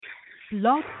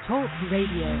Blog Talk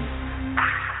Radio.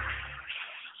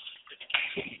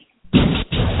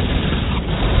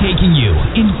 Taking you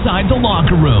inside the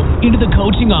locker room, into the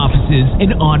coaching offices,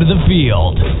 and onto the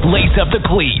field. Lace up the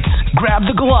cleats, grab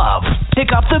the glove,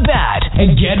 pick up the bat,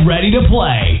 and get ready to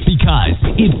play, because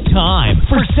it's time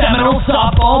for Seminole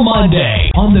Softball Monday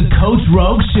on the Coach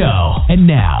Rogue Show. And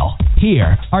now,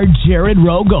 here are Jared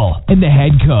Rogel and the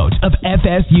head coach of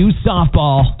FSU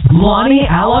Softball, Lonnie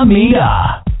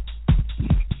Alameda.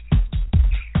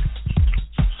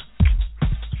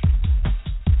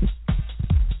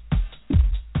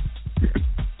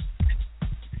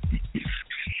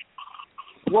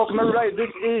 Welcome, everybody. This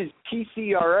is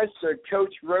TCRS, the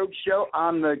Coach Rogue Show.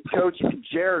 I'm the coach,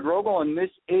 Jared Rogel, and this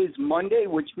is Monday,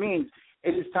 which means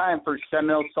it is time for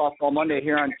Seminoles Softball Monday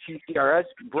here on TCRS,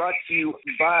 brought to you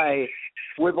by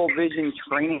Swivel Vision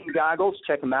Training Goggles.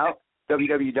 Check them out,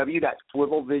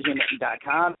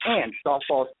 www.swivelvision.com, and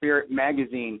Softball Spirit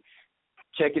Magazine.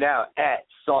 Check it out at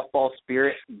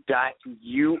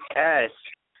softballspirit.us.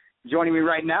 Joining me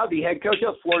right now, the head coach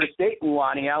of Florida State,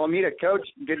 Lonnie Alameda. Coach,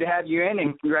 good to have you in,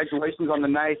 and congratulations on the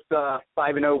nice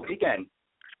 5-0 weekend.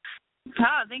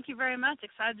 Oh, thank you very much.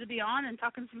 Excited to be on and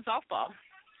talking some softball.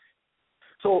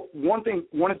 So one thing,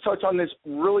 I want to touch on this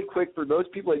really quick for those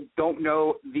people that don't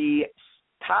know. The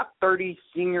top 30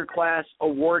 senior class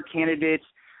award candidates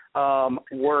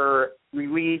were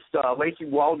released. Lacey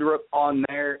Waldrop on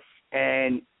there.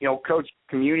 And, you know, coach,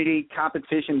 community,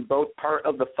 competition, both part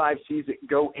of the 5 C's that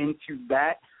go into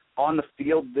that. On the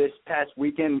field this past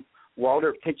weekend,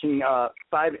 Walder pitching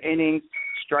 5 innings,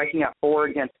 striking out 4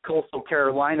 against Coastal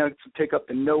Carolina to pick up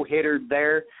the no-hitter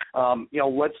there.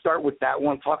 Let's start with that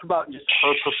one. Talk about just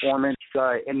her performance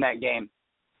in that game.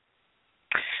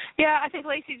 Yeah, I think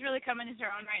Lacey's really coming into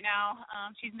her own right now.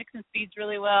 She's mixing speeds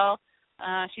really well.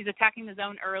 She's attacking the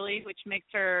zone early, which makes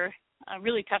her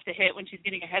really tough to hit when she's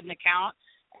getting ahead in the count.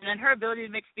 And then her ability to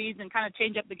mix speeds and kind of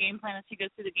change up the game plan as she goes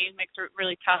through the game makes her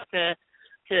really tough to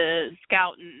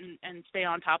scout and stay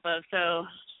on top of. So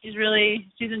she's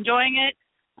enjoying it.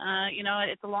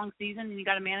 It's a long season, and you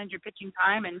got to manage your pitching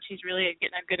time, and she's really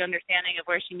getting a good understanding of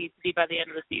where she needs to be by the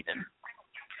end of the season.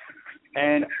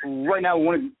 And right now, I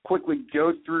want to quickly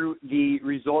go through the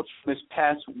results from this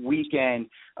past weekend.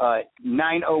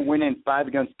 9-0 win in 5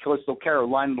 against Coastal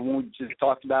Carolina, the one we just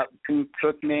talked about. Boone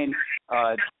Cookman,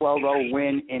 12-0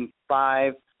 win in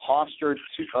 5. Hofstra,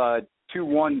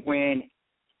 2-1 win.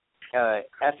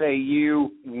 FAU,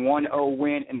 1-0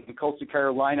 win. And Coastal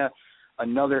Carolina,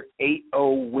 another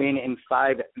 8-0 win in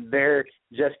 5 there.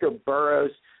 Jessica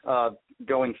Burrows,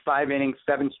 going 5 innings,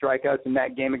 7 strikeouts in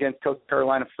that game against Coastal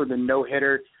Carolina for the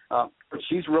no-hitter.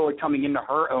 She's really coming into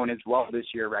her own as well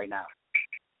this year right now.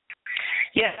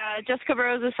 Yeah, Jessica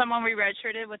Burrows is someone we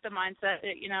redshirted with the mindset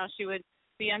that, she would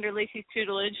be under Lacey's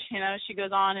tutelage. She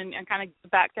goes on and kind of gives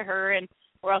back to her. And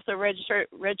we're also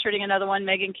redshirting another one,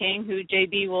 Megan King, who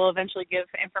JB will eventually give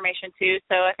information to.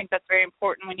 So I think that's very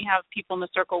important when you have people in the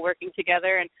circle working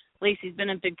together. And Lacey's been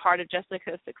a big part of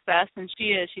Jessica's success, and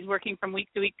she's working from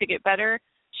week to week to get better.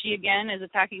 She, again, is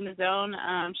attacking the zone.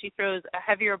 She throws a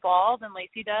heavier ball than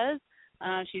Lacey does.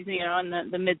 She's, in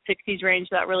the mid-60s range.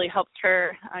 That really helps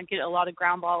her get a lot of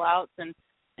ground ball outs and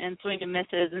swing and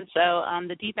misses. And so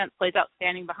the defense plays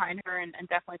outstanding behind her and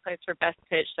definitely plays her best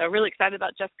pitch. So really excited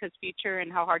about Jessica's future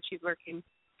and how hard she's working.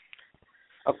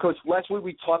 Of course, last week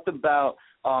we talked about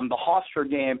the Hofstra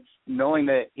game, knowing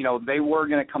that, they were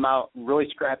going to come out really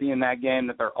scrappy in that game,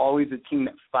 that they're always a team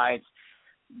that fights.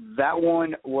 That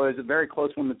one was a very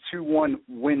close one, the 2-1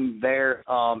 win there.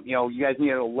 You guys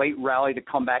needed a late rally to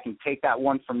come back and take that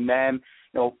one from them.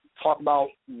 Talk about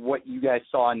what you guys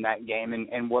saw in that game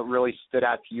and what really stood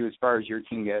out to you as far as your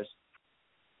team goes.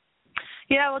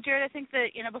 Yeah, well, Jared, I think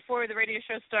that, before the radio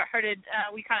show started,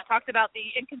 we kind of talked about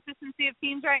the inconsistency of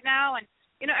teams right now, and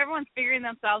everyone's figuring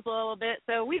themselves a little bit.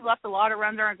 So we've left a lot of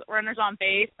runners on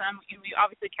base. We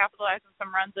obviously capitalized on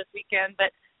some runs this weekend,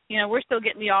 but, we're still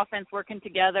getting the offense working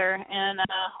together. And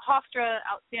Hofstra,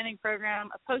 outstanding program,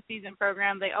 a postseason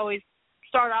program. They always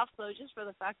start off slow just for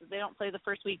the fact that they don't play the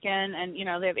first weekend, and,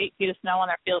 they have 8 feet of snow on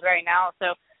their field right now.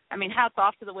 So, hats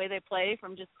off to the way they play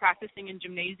from just practicing in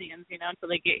gymnasiums, until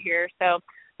they get here. So,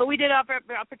 but we did offer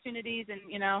opportunities,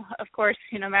 and, of course,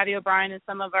 Maddie O'Brien and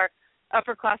some of our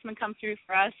upperclassmen come through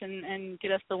for us and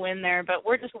get us the win there. But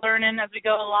we're just learning as we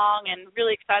go along and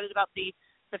really excited about the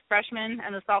freshmen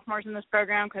and the sophomores in this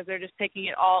program because they're just taking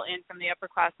it all in from the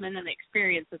upperclassmen and the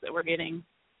experiences that we're getting.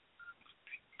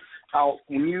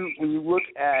 When you look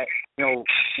at, really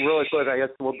quick, I guess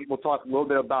we'll talk a little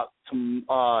bit about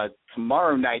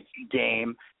tomorrow night's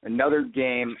game, another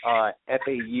game,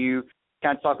 FAU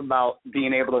kind of talk about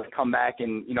being able to come back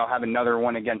and, have another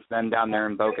one against them down there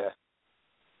in Boca.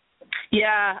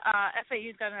 Yeah,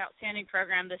 FAU's got an outstanding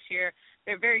program this year.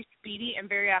 They're very speedy and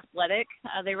very athletic.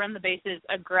 They run the bases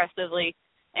aggressively,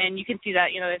 and you can see that,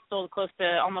 they've sold close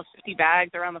to almost 50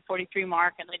 bags around the 43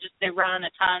 mark, and they run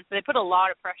a ton. So they put a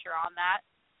lot of pressure on that.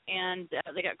 And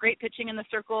they got great pitching in the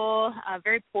circle,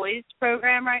 very poised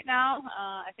program right now.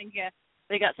 I think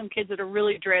they got some kids that are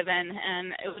really driven,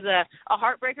 and it was a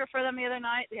heartbreaker for them the other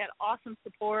night. They had awesome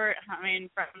support,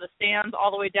 from the stands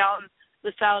all the way down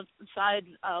the south side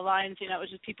lines. It was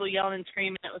just people yelling and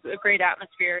screaming. It was a great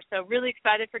atmosphere. So really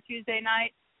excited for Tuesday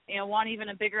night. Want even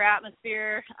a bigger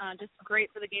atmosphere, just great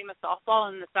for the game of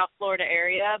softball in the South Florida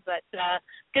area. But it's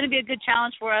going to be a good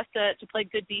challenge for us to play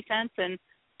good defense and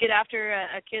get after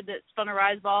a kid that's spun a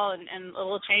rise ball and a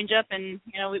little change up. And,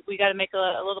 we got to make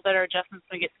a little better adjustments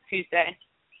when we get to Tuesday.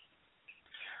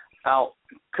 Now,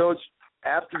 Coach,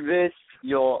 after this,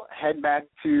 you'll head back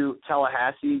to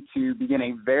Tallahassee to begin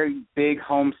a very big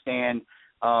homestand,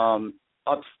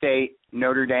 upstate,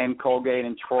 Notre Dame, Colgate,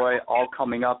 and Troy all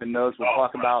coming up, and those we'll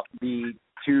talk about the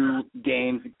two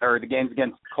games, or the games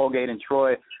against Colgate and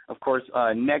Troy, of course,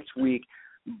 next week.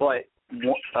 But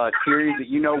a series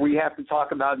that we have to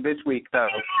talk about this week, though,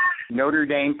 Notre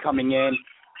Dame coming in.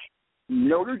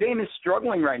 Notre Dame is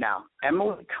struggling right now.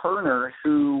 Emily Kerner,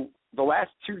 who the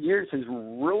last 2 years has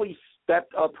really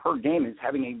stepped up her game, is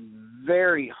having a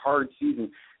very hard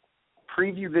season.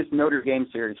 Preview this Notre Dame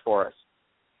series for us.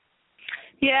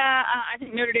 Yeah, I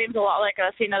think Notre Dame's a lot like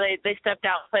us. They stepped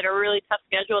out, played a really tough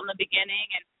schedule in the beginning,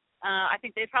 and I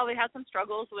think they probably had some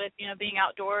struggles with, being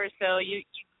outdoors. So you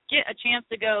get a chance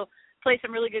to go play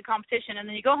some really good competition, and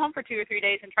then you go home for 2 or 3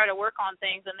 days and try to work on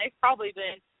things, and they've probably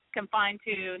been confined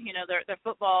to, their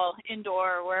football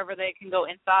indoor or wherever they can go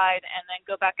inside, and then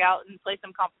go back out and play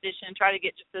some competition and try to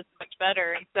get just as much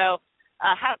better. And so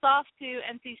hats off to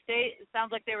NC State. It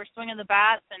sounds like they were swinging the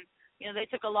bats, and, they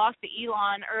took a loss to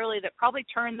Elon early that probably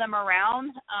turned them around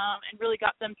and really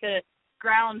got them to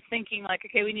ground thinking like,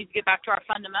 okay, we need to get back to our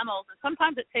fundamentals. And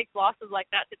sometimes it takes losses like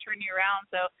that to turn you around.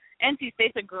 So NC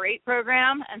State's a great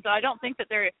program, and so I don't think that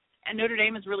and Notre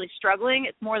Dame is really struggling.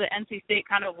 It's more that NC State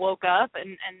kind of woke up,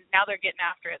 and now they're getting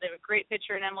after it. They have a great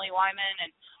pitcher in Emily Wyman,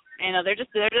 and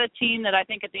they're a team that I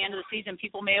think at the end of the season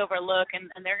people may overlook,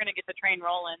 and they're going to get the train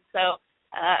rolling. So,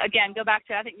 again, go back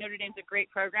to, I think Notre Dame's a great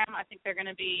program. I think they're going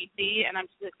to be and I'm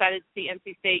just excited to see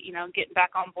NC State, getting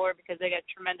back on board because they got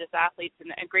tremendous athletes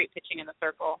and great pitching in the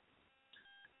circle.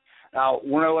 Now, I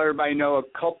want to let everybody know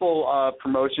a couple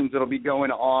promotions that will be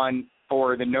going on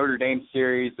for the Notre Dame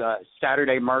series.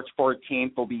 Saturday, March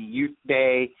 14th will be Youth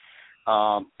Day.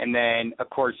 And then, of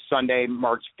course, Sunday,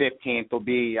 March 15th will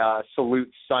be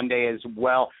Salute Sunday as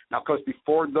well. Now, Coach,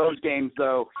 before those games,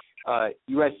 though,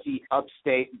 USC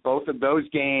Upstate, both of those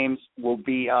games will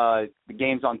be the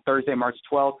games on Thursday, March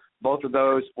 12th. Both of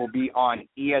those will be on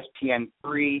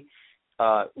ESPN3.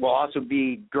 Will also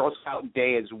be Girl Scout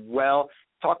Day as well.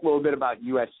 Talk a little bit about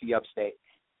USC Upstate.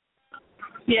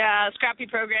 Yeah, scrappy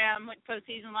program, went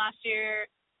postseason last year,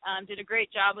 did a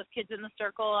great job with kids in the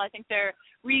circle. I think they're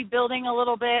rebuilding a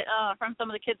little bit from some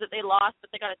of the kids that they lost, but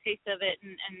they got a taste of it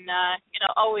and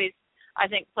always, I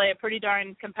think, play a pretty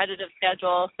darn competitive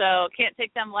schedule. So can't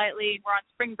take them lightly. We're on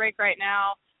spring break right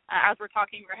now. As we're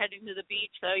talking, we're heading to the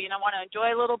beach. So, want to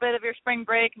enjoy a little bit of your spring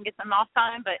break and get some off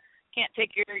time, but can't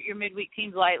take your midweek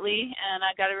teams lightly. And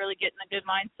I got to really get in a good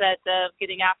mindset of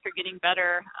getting after, getting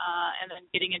better, and then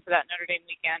getting into that Notre Dame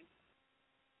weekend.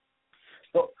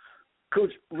 Well,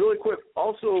 Coach, really quick,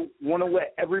 also want to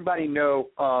let everybody know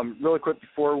really quick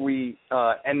before we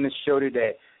end the show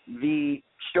today, the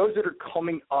shows that are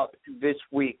coming up this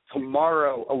week.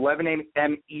 Tomorrow, 11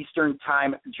 a.m. Eastern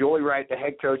Time, Joey Wright, the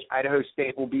head coach, Idaho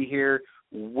State, will be here.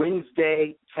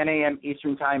 Wednesday, 10 a.m.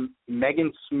 Eastern Time,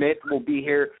 Megan Smith will be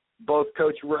here. Both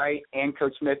Coach Wright and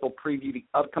Coach Smith will preview the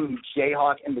upcoming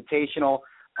Jayhawk Invitational.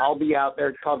 I'll be out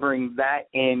there covering that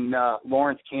in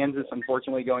Lawrence, Kansas.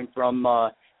 Unfortunately, going from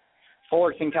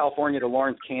Fullerton, California to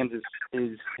Lawrence, Kansas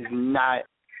is not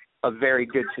a very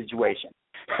good situation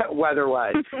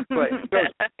weather-wise. But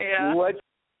yeah.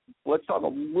 let's talk a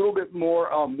little bit more.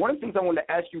 One of the things I wanted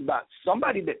to ask you about,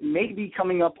 somebody that may be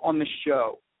coming up on the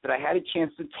show that I had a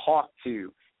chance to talk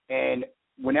to, and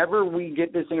whenever we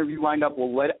get this interview lined up,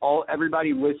 we'll let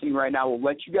everybody listening right now, we'll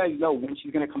let you guys know when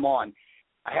she's going to come on.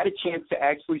 I had a chance to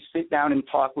actually sit down and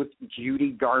talk with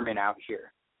Judy Garman out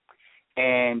here.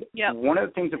 And one of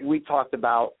the things that we talked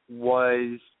about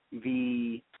was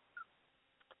the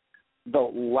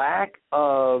lack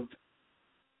of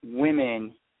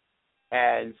women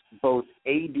as both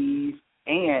ADs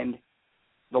and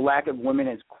the lack of women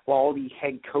as quality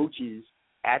head coaches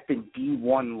at the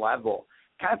D1 level.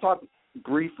 Kind of talk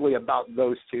briefly about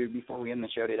those two before we end the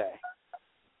show today.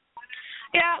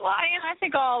 Yeah, well, I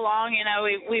think all along,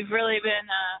 we've really been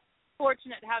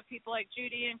fortunate to have people like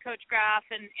Judy and Coach Graff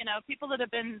and, people that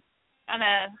have been kind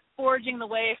of forging the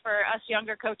way for us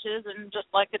younger coaches, and just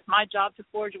like it's my job to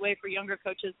forge a way for younger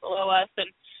coaches below us. And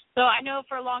so I know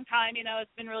for a long time,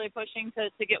 it's been really pushing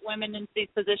to get women into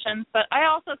these positions. But I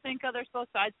also think there's both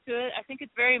sides to it. I think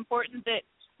it's very important that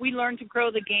we learn to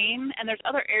grow the game, and there's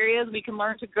other areas we can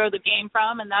learn to grow the game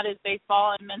from, and that is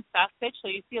baseball and men's fast pitch. So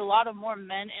you see a lot of more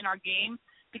men in our game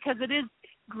because it is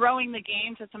growing the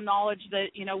game to some knowledge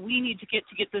that, we need to get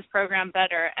this program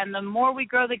better. And the more we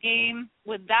grow the game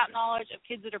with that knowledge of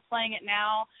kids that are playing it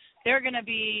now, they're going to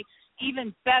be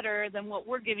even better than what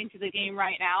we're giving to the game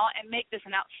right now and make this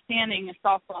an outstanding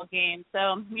softball game.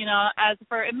 So, as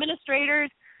for administrators,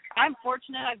 I'm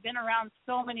fortunate. I've been around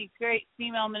so many great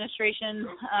female administration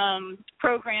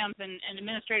programs and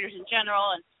administrators in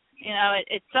general. And,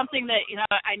 it's something that,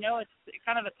 I know it's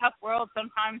kind of a tough world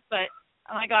sometimes, but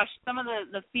oh my gosh, some of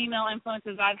the female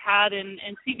influences I've had in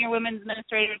senior women's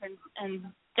administrators and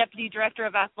deputy director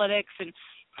of athletics, and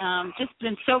just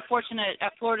been so fortunate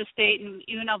at Florida State and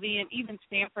UNLV and even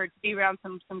Stanford to be around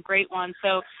some great ones.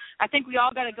 So I think we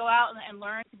all got to go out and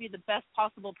learn to be the best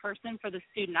possible person for the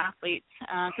student athletes,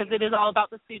 because it is all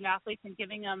about the student athletes and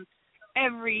giving them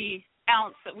every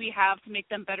ounce that we have to make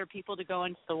them better people to go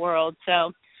into the world.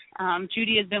 So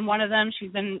Judy has been one of them.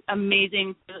 She's been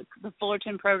amazing for the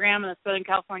Fullerton program in the Southern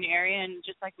California area, and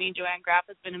just like me, Joanne Graff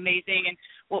has been amazing in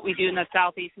what we do in the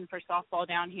Southeast and for softball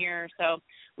down here. So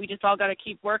we just all got to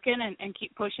keep working and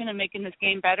keep pushing and making this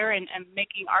game better and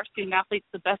making our student athletes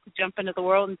the best to jump into the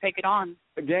world and take it on.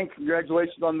 Again,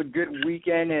 congratulations on the good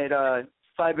weekend at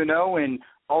 5-0, and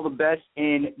all the best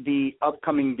in the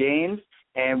upcoming games.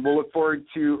 And we'll look forward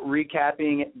to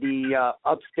recapping the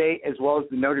Upstate as well as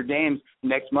the Notre Dames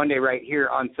next Monday right here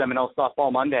on Seminoles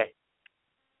Softball Monday.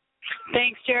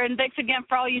 Thanks, Jared. And thanks again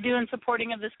for all you do in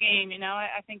supporting of this game.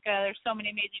 I think there's so many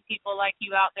amazing people like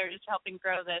you out there just helping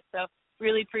grow this. So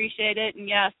really appreciate it. And,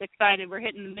 yes, excited. We're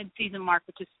hitting the mid-season mark,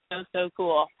 which is so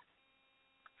cool.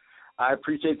 I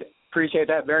appreciate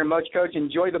that very much, Coach.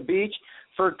 Enjoy the beach.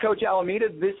 For Coach Alameda,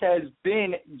 this has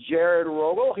been Jared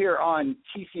Rogel here on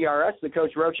TCRS, the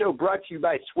Coach Rowe Show, brought to you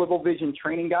by Swivel Vision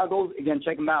Training Goggles. Again,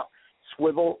 check them out,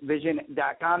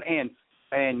 swivelvision.com,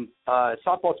 and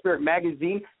Softball Spirit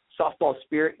Magazine,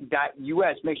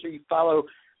 softballspirit.us. Make sure you follow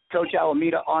Coach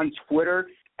Alameda on Twitter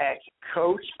at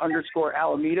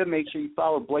Coach_Alameda. Make sure you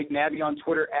follow Blake Nabby on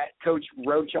Twitter at Coach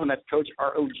Rowe Show, and that's Coach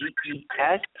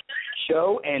ROGES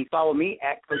Show. And follow me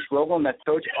at Coach Rogel, and that's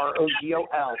Coach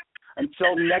ROGOL.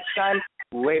 Until next time,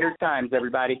 later times,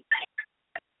 everybody.